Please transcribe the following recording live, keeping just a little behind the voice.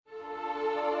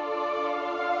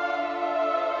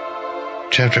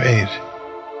Chapter 8.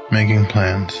 Making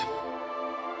Plans.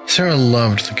 Sarah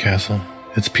loved the castle,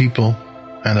 its people,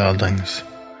 and oddlings.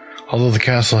 Although the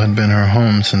castle had been her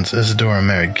home since Isadora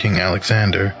married King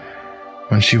Alexander,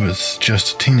 when she was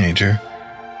just a teenager,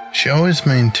 she always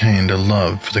maintained a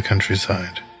love for the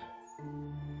countryside.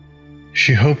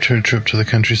 She hoped her trip to the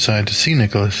countryside to see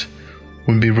Nicholas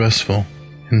would be restful,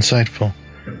 insightful,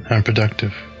 and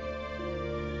productive.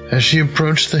 As she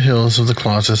approached the hills of the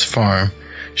Clauses' farm,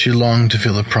 she longed to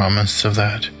feel the promise of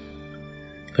that.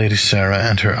 Lady Sarah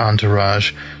and her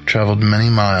entourage traveled many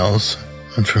miles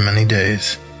and for many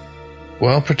days.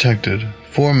 Well protected,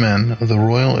 4 men of the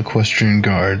Royal Equestrian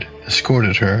Guard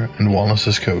escorted her and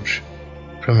Wallace's coach.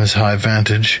 From his high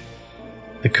vantage,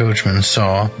 the coachman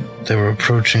saw they were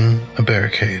approaching a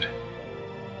barricade.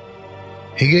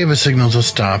 He gave a signal to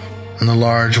stop, and the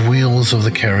large wheels of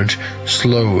the carriage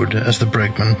slowed as the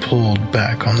brakeman pulled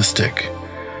back on the stick.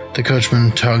 The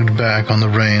coachman tugged back on the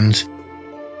reins.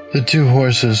 The 2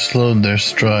 horses slowed their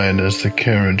stride as the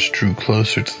carriage drew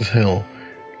closer to the hill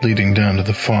leading down to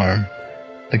the farm.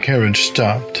 The carriage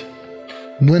stopped.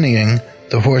 Whinnying,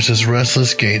 the horses'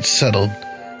 restless gait settled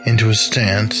into a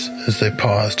stance as they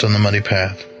paused on the muddy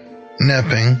path.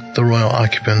 Napping, the royal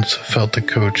occupants felt the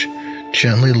coach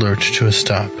gently lurch to a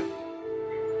stop.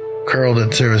 Curled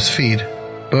at Sarah's feet,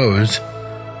 Bose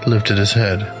lifted his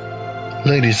head.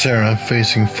 Lady Sarah,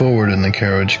 facing forward in the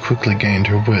carriage, quickly gained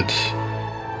her wits.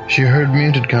 She heard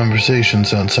muted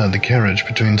conversations outside the carriage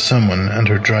between someone and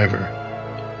her driver.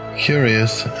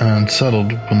 Curious and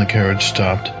unsettled when the carriage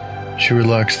stopped, she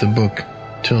relaxed the book,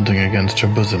 tilting against her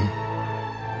bosom.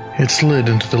 It slid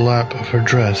into the lap of her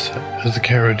dress as the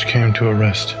carriage came to a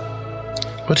rest.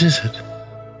 "What is it?"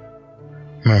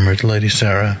 murmured Lady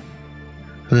Sarah,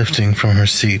 lifting from her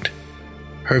seat.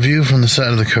 Her view from the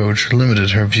side of the coach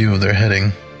limited her view of their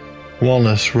heading.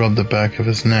 Wallace rubbed the back of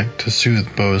his neck to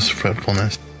soothe Beau's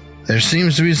fretfulness. "There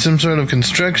seems to be some sort of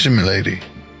construction, milady,"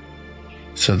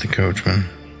 said the coachman,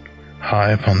 high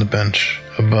upon the bench,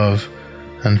 above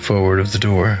and forward of the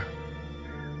door.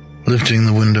 Lifting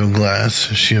the window glass,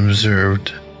 she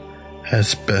observed,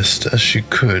 as best as she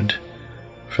could,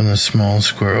 from the small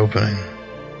square opening.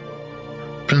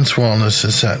 Prince Wallace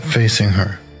sat facing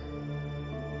her.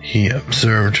 He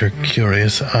observed her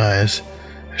curious eyes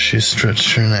as she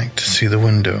stretched her neck to see the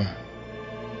window.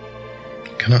 "I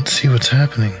cannot see what's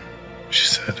happening," she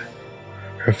said.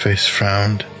 Her face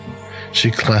frowned. She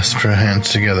clasped her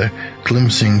hands together,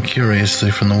 glimpsing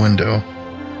curiously from the window.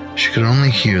 She could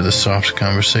only hear the soft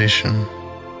conversation.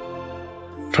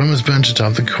 From his bench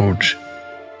atop the coach,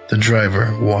 the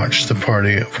driver watched the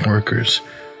party of workers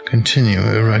continue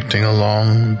erecting a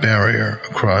long barrier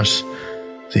across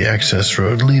the access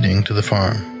road leading to the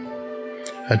farm.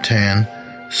 A tan,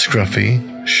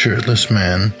 scruffy, shirtless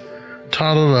man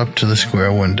toddled up to the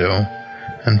square window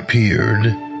and peered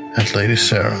at Lady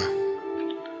Sarah.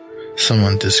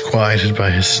 Somewhat disquieted by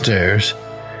his stares,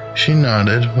 she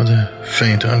nodded with a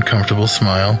faint, uncomfortable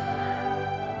smile.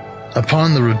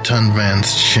 Upon the rotund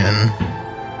man's chin,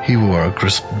 he wore a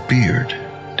crisp beard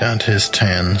down to his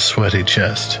tan, sweaty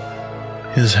chest.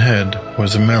 His head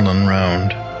was a melon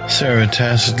round. Sarah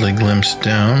tacitly glimpsed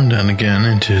down and again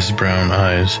into his brown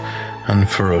eyes and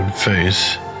furrowed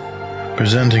face.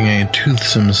 Presenting a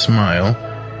toothsome smile,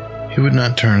 he would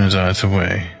not turn his eyes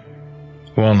away.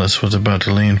 Wallace was about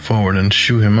to lean forward and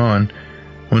shoo him on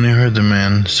when he heard the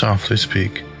man softly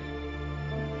speak.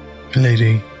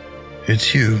 "Lady,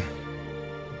 it's you,"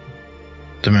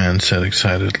 the man said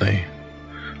excitedly.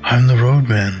 "I'm the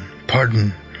roadman.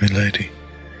 Pardon, milady.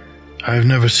 I have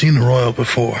never seen a royal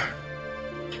before,"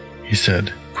 he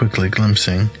said, quickly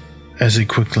glimpsing, as he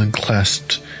quickly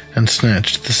clasped and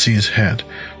snatched the sea's hat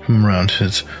from around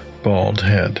his bald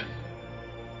head.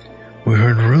 "We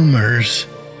heard rumors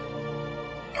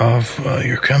of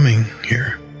your coming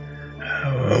here.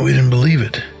 We didn't believe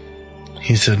it,"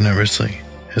 he said nervously,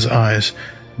 his eyes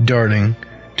darting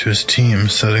to his team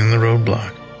setting the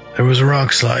roadblock. "There was a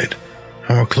rock slide,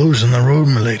 and we're closing the road,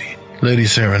 milady." Lady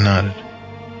Sarah nodded.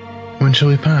 "When shall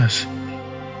we pass?"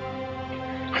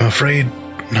 "I'm afraid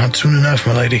not soon enough,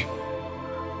 milady."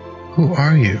 "Who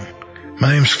are you?"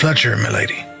 "My name's Fletcher,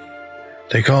 milady.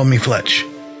 They call me Fletch."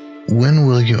 "When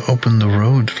will you open the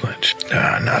road, Fletch?"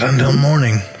 "Not until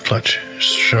morning," Fletch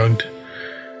shrugged.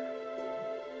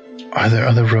 "Are there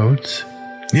other roads?"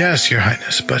 "Yes, your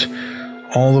highness, but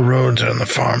all the roads are on the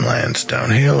farmlands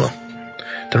downhill.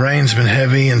 The rain's been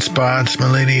heavy in spots,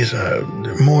 milady,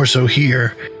 more so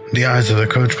here." The eyes of the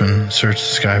coachman searched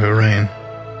the sky for rain.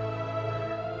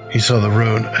 He saw the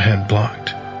road ahead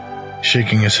blocked.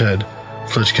 Shaking his head,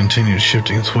 Fletch continued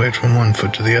shifting his weight from one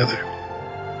foot to the other.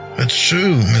 "It's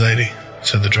true, milady,"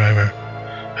 said the driver.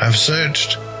 I've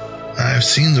searched. I've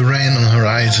seen the rain on the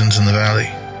horizons in the valley.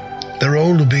 The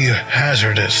road will be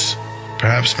hazardous.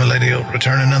 Perhaps Milady will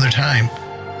return another time,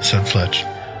 said Fletch.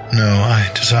 No, I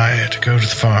desire to go to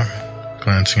the farm.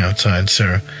 Glancing outside,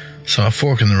 Sarah saw a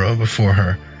fork in the road before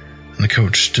her, and the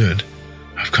coach stood.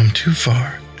 I've come too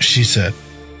far, she said.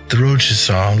 The road she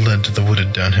saw led to the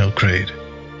wooded downhill grade,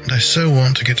 and I so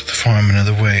want to get to the farm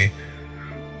another way.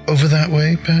 Over that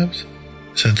way, perhaps?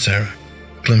 Said Sarah,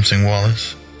 glimpsing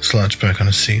Wallace slouched back on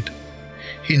his seat.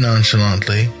 He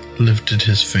nonchalantly lifted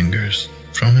his fingers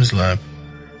from his lap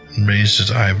and raised his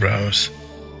eyebrows.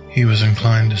 He was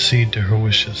inclined to cede to her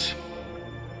wishes.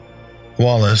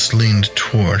 Wallace leaned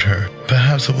toward her.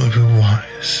 Perhaps it would be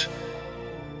wise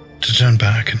to turn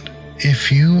back, and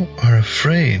if you are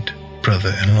afraid,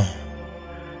 brother-in-law,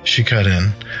 she cut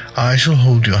in, I shall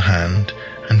hold your hand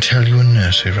and tell you a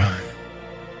nursery rhyme.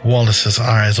 Wallace's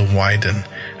eyes widened,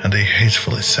 and he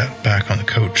hastily sat back on the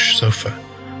coach sofa,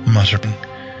 muttering,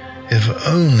 If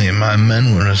only my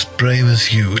men were as brave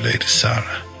as you, Lady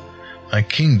Sarah, my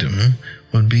kingdom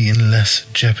would be in less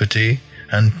jeopardy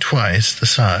and twice the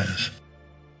size.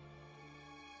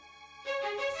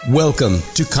 Welcome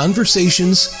to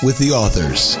Conversations with the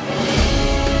Authors.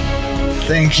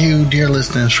 Thank you, dear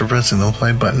listeners, for pressing the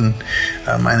play button.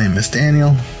 My name is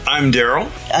Daniel. I'm Darrell.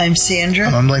 I'm Sandra.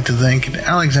 And I'd like to thank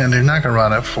Alexander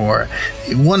Nakarada for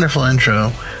a wonderful intro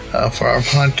for our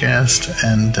podcast.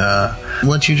 And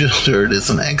what you just heard is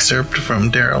an excerpt from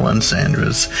Darrell and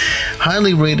Sandra's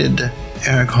highly rated,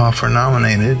 Eric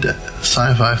Hoffer-nominated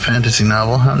sci-fi fantasy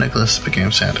novel, How Nicholas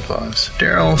Became Santa Claus.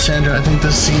 Darrell, Sandra, I think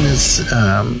this scene is,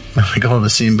 I call it a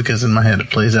scene because in my head it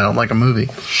plays out like a movie.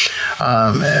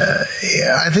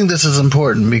 I think this is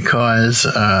important because,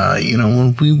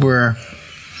 when we were,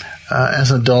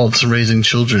 as adults raising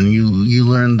children, you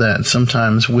learn that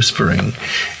sometimes whispering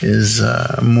is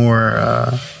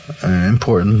more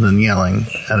important than yelling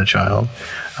at a child.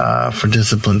 For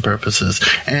discipline purposes.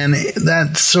 And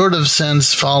that sort of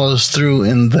sense follows through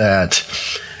in that,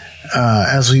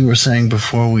 as we were saying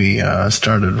before we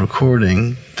started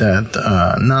recording, that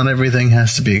not everything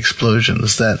has to be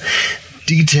explosions, that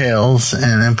details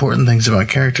and important things about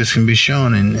characters can be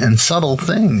shown in subtle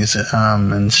things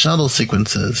and subtle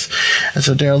sequences. And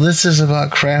so, Darrell, this is about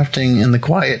crafting in the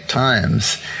quiet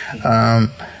times.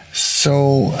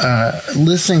 So,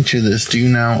 listening to this, do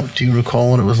you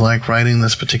recall what it was like writing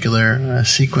this particular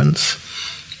sequence?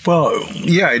 Well,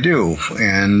 yeah, I do.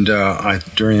 And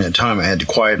during that time, I had to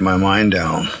quiet my mind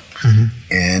down. Mm-hmm.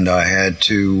 And I had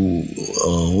to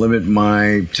limit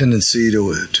my tendency to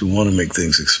want to make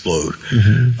things explode.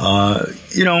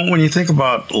 Mm-hmm. When you think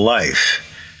about life,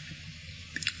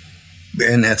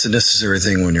 and that's a necessary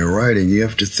thing when you're writing, you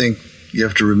have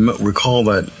to recall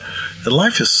that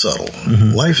life is subtle.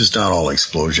 Mm-hmm. Life is not all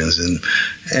explosions, and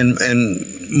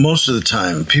most of the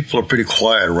time, people are pretty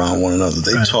quiet around one another.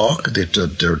 They talk.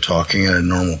 They're talking at a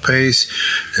normal pace.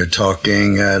 They're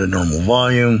talking at a normal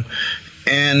volume,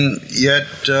 and yet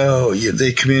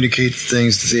they communicate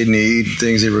things that they need,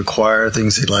 things they require,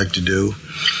 things they like to do,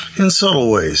 in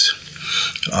subtle ways.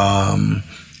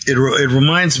 It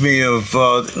reminds me of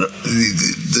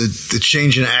the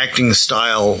change in acting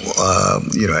style,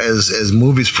 as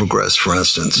movies progress, for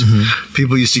instance. Mm-hmm.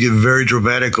 People used to get very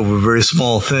dramatic over very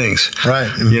small things. Right.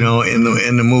 Mm-hmm.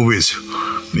 In the movies.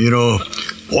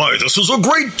 Why, this is a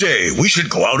great day. We should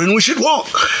go out and we should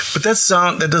walk. But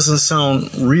that doesn't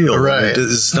sound real. Right.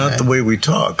 It's not the way we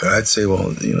talk. I'd say, well,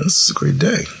 this is a great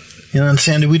day. And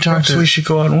Sandy, we talked. We should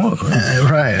go out and walk.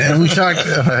 Right, and we talked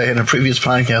in a previous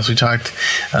podcast. We talked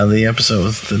the episode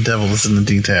with "The Devil is in the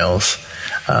Details,"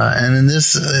 and in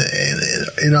this,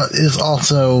 it is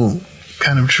also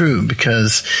kind of true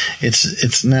because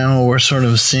it's now we're sort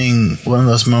of seeing one of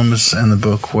those moments in the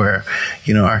book where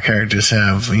our characters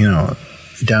have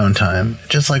downtime,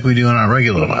 just like we do in our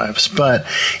regular lives. But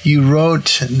you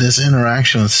wrote this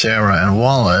interaction with Sarah and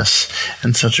Wallace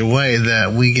in such a way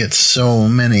that we get so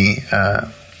many,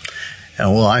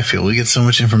 I feel we get so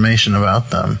much information about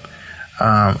them.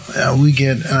 We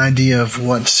get an idea of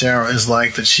what Sarah is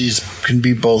like, that she can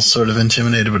be both sort of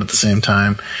intimidated, but at the same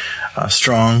time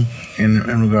strong in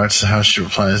regards to how she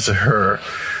replies to her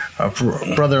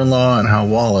brother-in-law, and how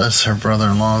Wallace, her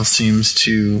brother-in-law, seems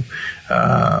to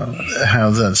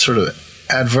have that sort of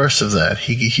adverse of that.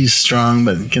 He's strong,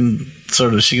 but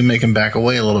she can make him back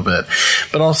away a little bit.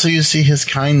 But also you see his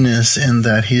kindness in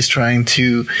that he's trying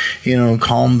to,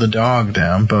 calm the dog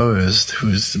down, Bose,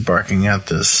 who's barking at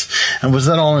this. And was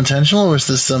that all intentional, or was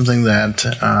this something that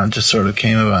just sort of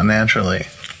came about naturally?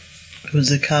 It was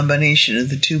a combination of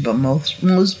the two, but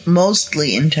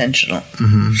mostly intentional.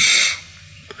 Mm-hmm.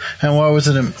 And why was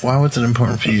it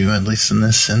important for you, at least in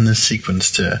this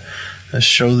sequence, to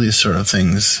show these sort of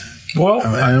things? Well,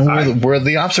 were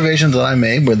the observations that I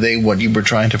made, were they what you were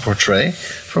trying to portray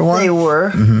for one? They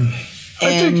were. Mm-hmm.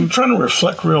 I think you're trying to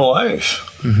reflect real life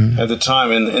at the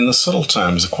time, in the subtle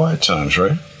times, the quiet times,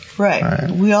 right? Right.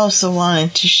 We also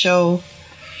wanted to show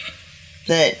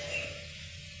that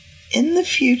in the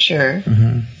future,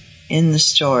 in the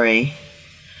story,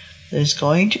 there's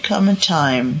going to come a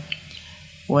time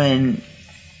when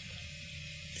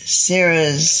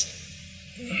Sarah's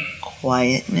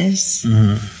quietness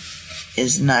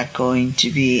is not going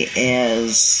to be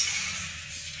as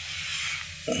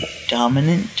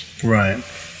dominant. Right.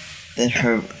 That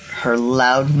her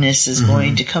loudness is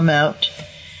going to come out,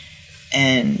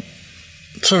 and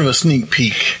sort of a sneak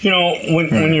peek. You know,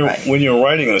 when you're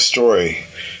writing a story,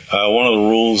 one of the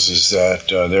rules is that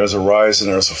there's a rise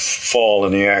and there's a fall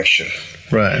in the action.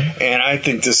 Right. And I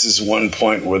think this is one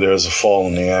point where there's a fall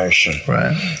in the action.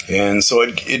 Right. And so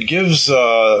it gives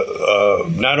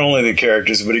not only the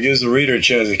characters, but it gives the reader a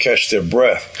chance to catch their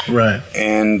breath. Right.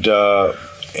 And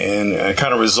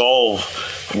kind of resolve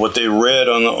what they read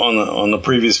on the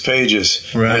previous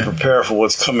pages and prepare for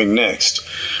what's coming next.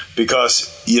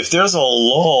 Because if there's a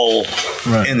lull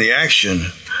in the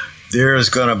action, there's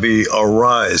going to be a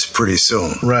rise pretty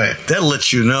soon. Right. That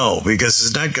lets you know, because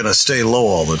it's not going to stay low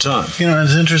all the time. You know,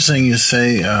 it's interesting you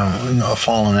say a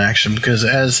fall in action, because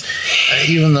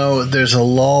even though there's a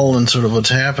lull in sort of what's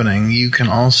happening, you can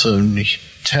also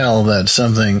tell that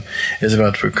something is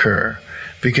about to occur.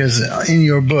 Because in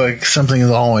your book, something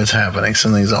is always happening.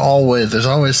 There's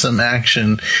always some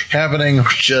action happening, or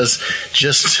just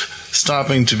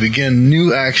stopping to begin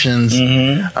new actions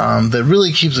that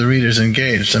really keeps the readers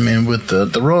engaged. I mean, with the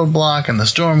roadblock and the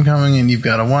storm coming in, you've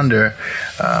got to wonder,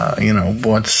 what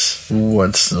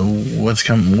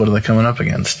are they coming up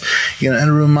against? You know, and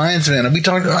it reminds me, and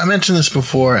I mentioned this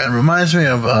before. It reminds me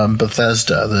of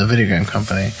Bethesda, the video game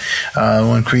company,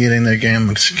 when creating their game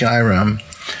Skyrim.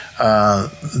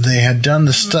 They had done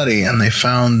the study, and they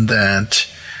found that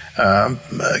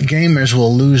gamers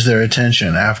will lose their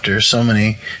attention after so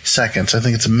many seconds. I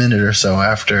think it's a minute or so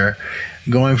after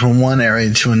going from one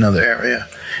area to another area.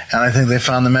 And I think they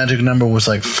found the magic number was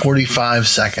like 45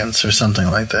 seconds or something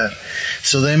like that.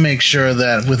 So they make sure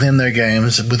that within their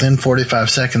games, within 45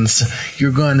 seconds,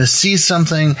 you're going to see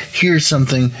something, hear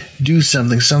something, do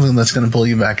something that's going to pull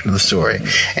you back into the story.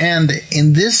 And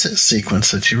in this sequence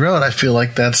that you wrote, I feel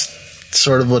like that's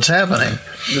sort of what's happening.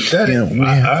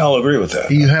 I'll agree with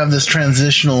that. You have this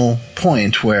transitional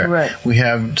point where we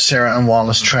have Sarah and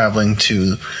Wallace traveling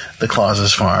to the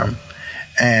Claus's farm,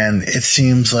 and it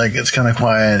seems like it's kind of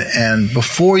quiet, and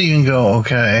before you can go,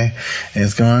 okay,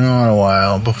 it's going on a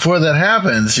while, before that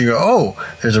happens, you go, oh,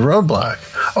 there's a roadblock.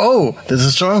 Oh, there's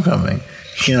a storm coming.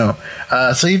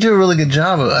 So you do a really good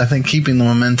job of, I think, keeping the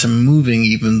momentum moving,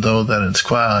 even though that it's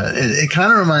quiet. It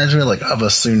kind of reminds me of a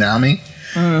tsunami.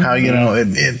 Mm-hmm. How,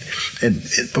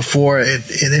 it before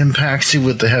it impacts you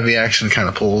with the heavy action, kind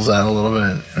of pulls out a little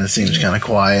bit, and it seems kind of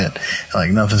quiet,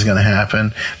 like nothing's going to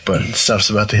happen, but stuff's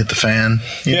about to hit the fan.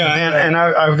 And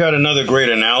I've got another great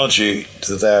analogy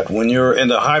to that. When you're in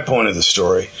the high point of the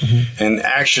story and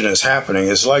action is happening,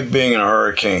 it's like being in a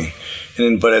hurricane.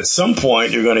 But at some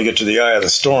point, you're going to get to the eye of the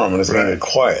storm, and it's going to get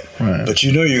quiet. Right. But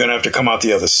you know you're going to have to come out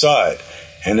the other side,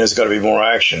 and there's got to be more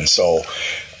action. So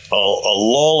a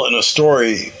lull in a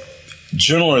story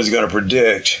generally is going to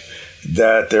predict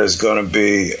that there's going to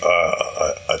be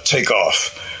a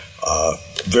takeoff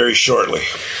very shortly.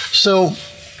 So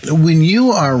when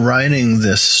you are writing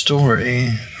this story,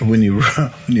 when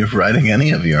you're writing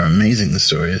any of your amazing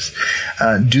stories,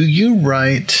 do you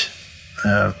write,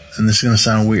 and this is going to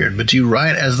sound weird, but do you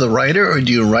write as the writer, or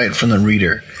do you write from the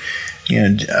reader?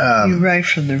 You write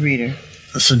from the reader.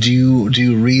 So do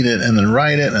you read it and then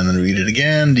write it and then read it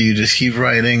again? Do you just keep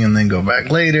writing and then go back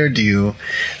later? Do you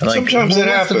sometimes it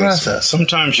happens.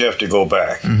 Sometimes you have to go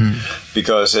back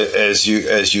because as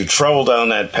you travel down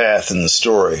that path in the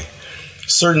story,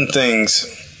 certain things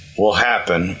will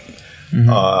happen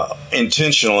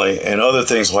intentionally, and other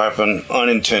things will happen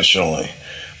unintentionally.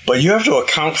 But you have to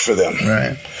account for them.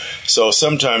 Right. So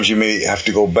sometimes you may have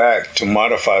to go back to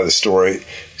modify the story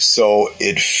so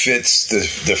it fits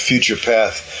the future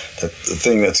path, the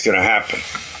thing that's going to happen.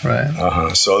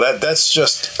 Right. So that's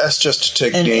just a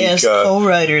technique. And as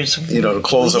co-writers, to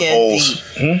close up holes.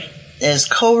 As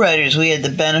co-writers, we had the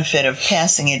benefit of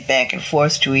passing it back and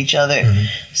forth to each other,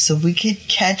 so we could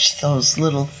catch those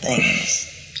little things.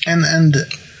 And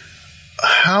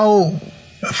how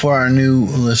for our new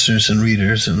listeners and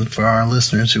readers, and for our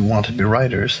listeners who want to be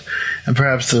writers, and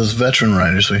perhaps those veteran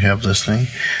writers we have listening,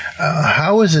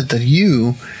 how is it that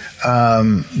you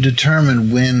determine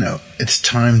when it's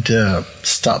time to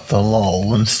stop the lull,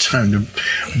 when it's time to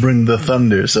bring the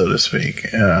thunder, so to speak?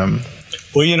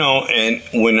 Well, and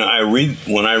when I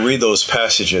read those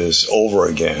passages over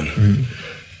again,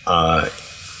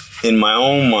 in my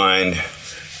own mind,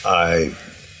 I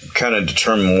kind of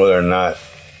determine whether or not,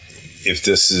 if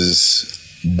this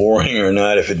is boring or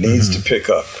not, if it needs to pick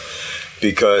up,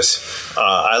 because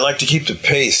I like to keep the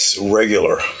pace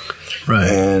regular. Right.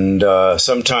 And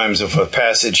sometimes if a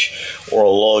passage or a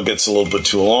lull gets a little bit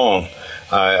too long,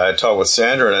 I talk with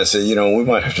Sandra and I say, we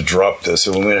might have to drop this,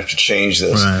 or we might have to change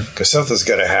this, because something's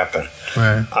got to happen.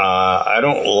 Right. I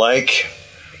don't like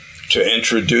to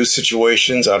introduce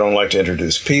situations. I don't like to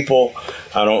introduce people.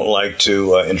 I don't like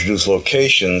to introduce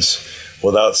locations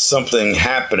without something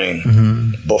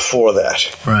happening before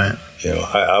that. Right.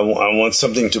 I want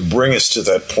something to bring us to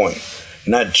that point,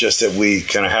 not just that we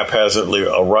kind of haphazardly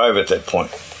arrive at that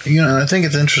point. I think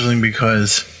it's interesting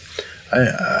because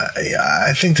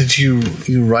I think that you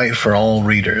write for all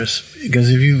readers, because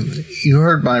if you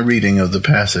heard my reading of the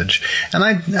passage, and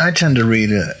I tend to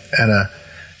read at a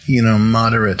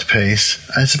moderate pace.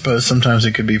 I suppose sometimes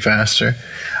it could be faster.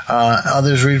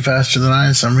 Others read faster than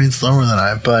I, some read slower than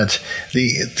I. But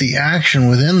the action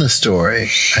within the story,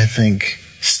 I think,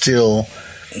 still,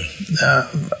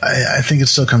 I think it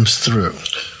still comes through.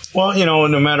 Well,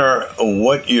 no matter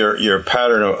what your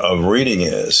pattern of reading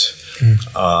is,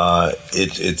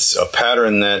 it's a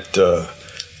pattern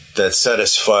that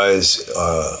satisfies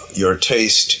your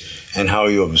taste and how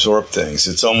you absorb things.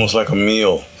 It's almost like a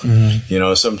meal.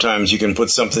 Sometimes you can put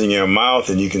something in your mouth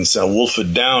and you can wolf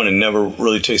it down and never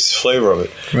really taste the flavor of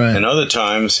it. Right. And other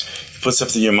times you put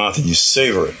something in your mouth and you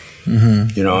savor it.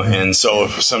 And so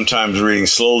sometimes reading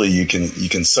slowly, you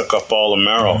can suck up all the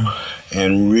marrow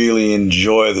and really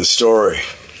enjoy the story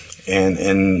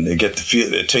and get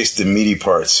the taste the meaty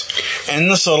parts and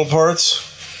the subtle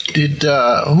parts. Did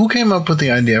who came up with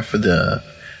the idea for the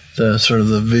sort of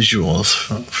the visuals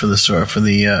for the story, for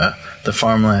the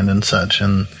farmland and such?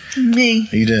 And me.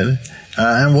 You did.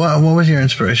 And what was your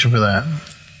inspiration for that?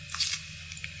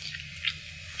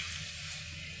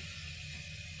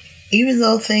 Even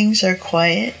though things are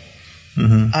quiet,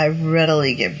 I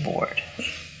readily get bored.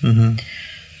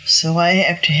 So I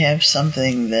have to have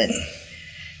something that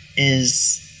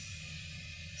is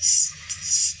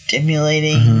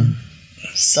stimulating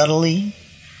subtly.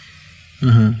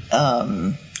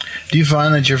 Do you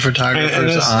find that your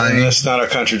photographer's eye... And that's not a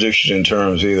contradiction in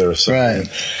terms either of something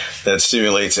that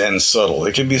stimulates and subtle.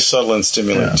 It can be subtle and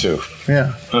stimulate too.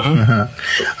 Yeah.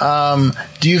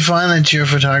 Do you find that your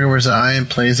photographer's eye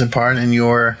plays a part in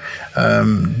your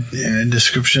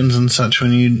descriptions and such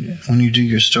when you do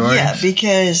your stories? Yeah,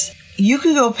 because you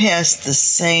could go past the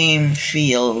same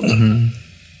field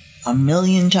a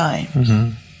million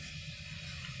times,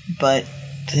 but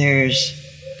there's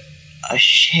a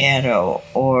shadow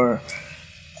or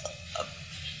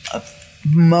a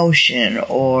motion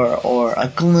or a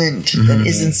glint that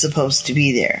isn't supposed to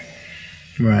be there,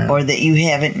 or that you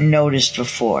haven't noticed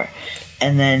before,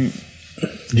 and then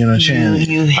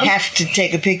you have to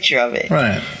take a picture of it.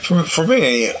 Right. For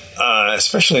me,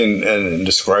 especially in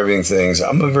describing things,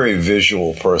 I'm a very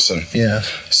visual person. Yes.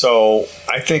 So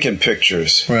I think in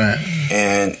pictures. Right.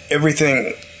 And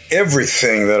everything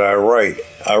that I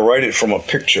write it from a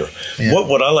picture. Yeah. What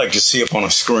would I like to see up on a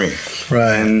screen?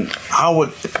 Right. And how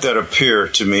would that appear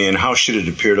to me, and how should it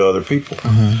appear to other people?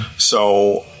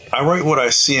 So I write what I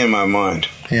see in my mind.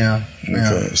 Yeah.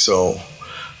 Okay. So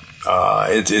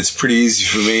it's pretty easy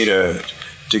for me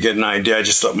to get an idea. I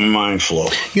just let my mind flow.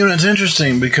 It's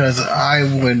interesting because I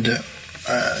would,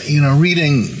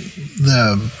 reading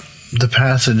the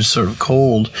passage sort of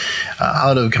cold,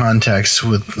 out of context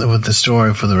with the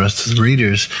story for the rest of the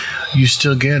readers, you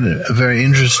still get a very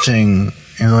interesting,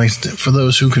 like for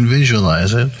those who can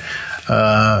visualize it,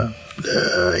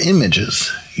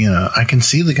 images. I can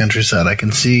see the countryside. I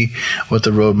can see what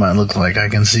the road might look like. I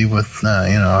can see what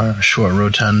a short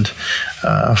rotund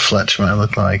fletch might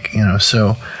look like.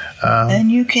 So. And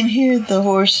you can hear the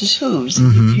horse's hooves,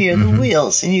 and you can hear the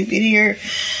wheels, and you can hear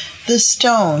the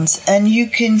stones, and you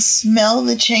can smell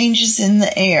the changes in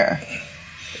the air.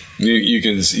 You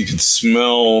can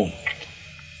smell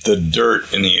the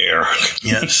dirt in the air.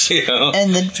 Yes.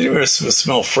 And you ever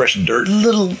smell fresh dirt?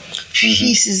 Little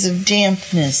pieces of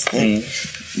dampness that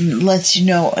lets you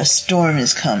know a storm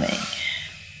is coming.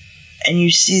 And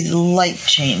you see the light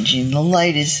changing. The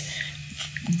light is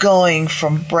going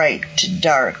from bright to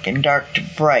dark and dark to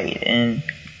bright, and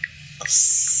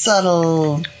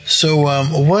subtle. So,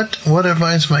 what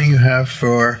advice might you have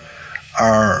for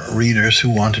our readers who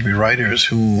want to be writers,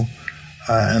 who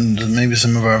and maybe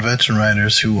some of our veteran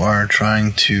writers who are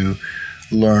trying to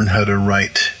learn how to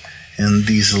write in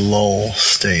these lull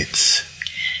states?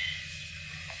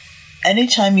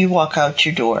 Anytime you walk out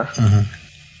your door,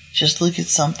 just look at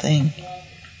something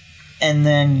and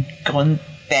then go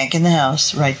back in the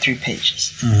house, write 3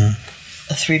 pages.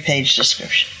 A 3-page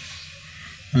description.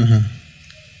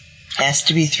 Has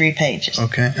to be 3 pages.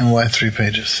 Okay, and why 3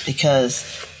 pages? Because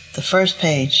the first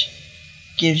page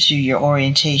gives you your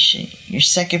orientation, your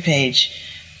second page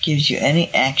gives you any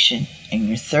action, and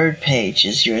your third page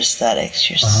is your aesthetics,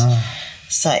 your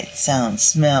sight, sound,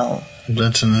 smell.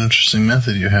 That's an interesting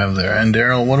method you have there. And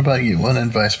Darrell, what about you? What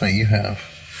advice might you have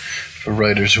for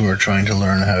writers who are trying to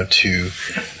learn how to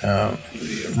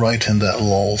write in that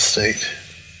lull state?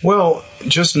 Well,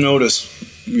 just notice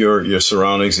your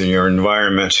surroundings and your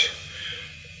environment,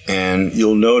 and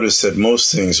you'll notice that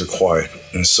most things are quiet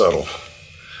and subtle.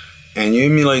 And you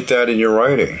emulate that in your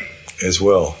writing as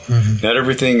well. Not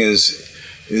everything is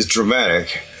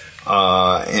dramatic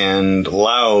and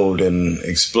loud and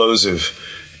explosive.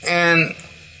 And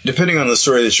depending on the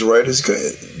story that you write,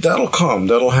 that'll come,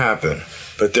 that'll happen.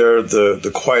 But there are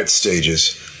the quiet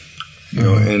stages, you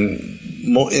know. And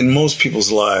in most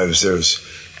people's lives,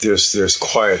 there's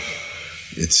quiet.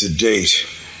 It's sedate,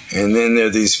 and then there are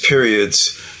these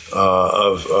periods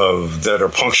of that are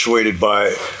punctuated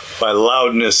by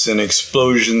loudness and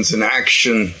explosions and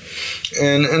action,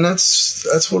 and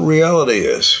that's what reality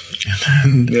is.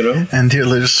 You know. And dear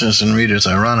listeners and readers,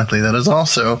 ironically, that is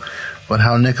also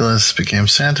how Nicholas Became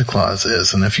Santa Claus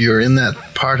is. And if you're in that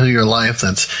part of your life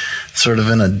that's sort of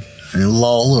in a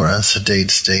lull or a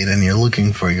sedate state, and you're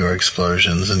looking for your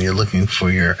explosions and you're looking for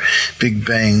your big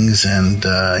bangs, and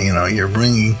you're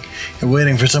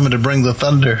waiting for someone to bring the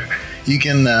thunder, you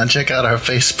can check out our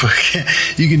Facebook.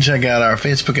 You can check out our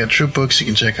Facebook at Troupe Books. You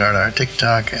can check out our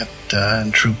TikTok at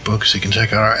Troupe Books. You can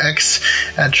check out our X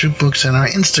at Troupe Books and our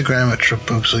Instagram at Troupe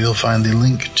Books. So you'll find the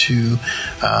link to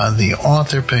the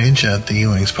author page at the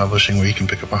Ewing's Publishing, where you can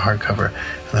pick up a hardcover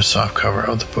and a soft cover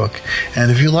of the book.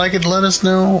 And if you like it, let us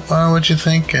know what you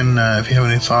think. And if you have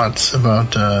any thoughts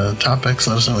about topics,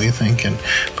 let us know what you think. And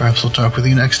perhaps we'll talk with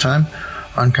you next time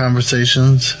on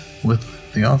Conversations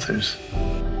with the Authors.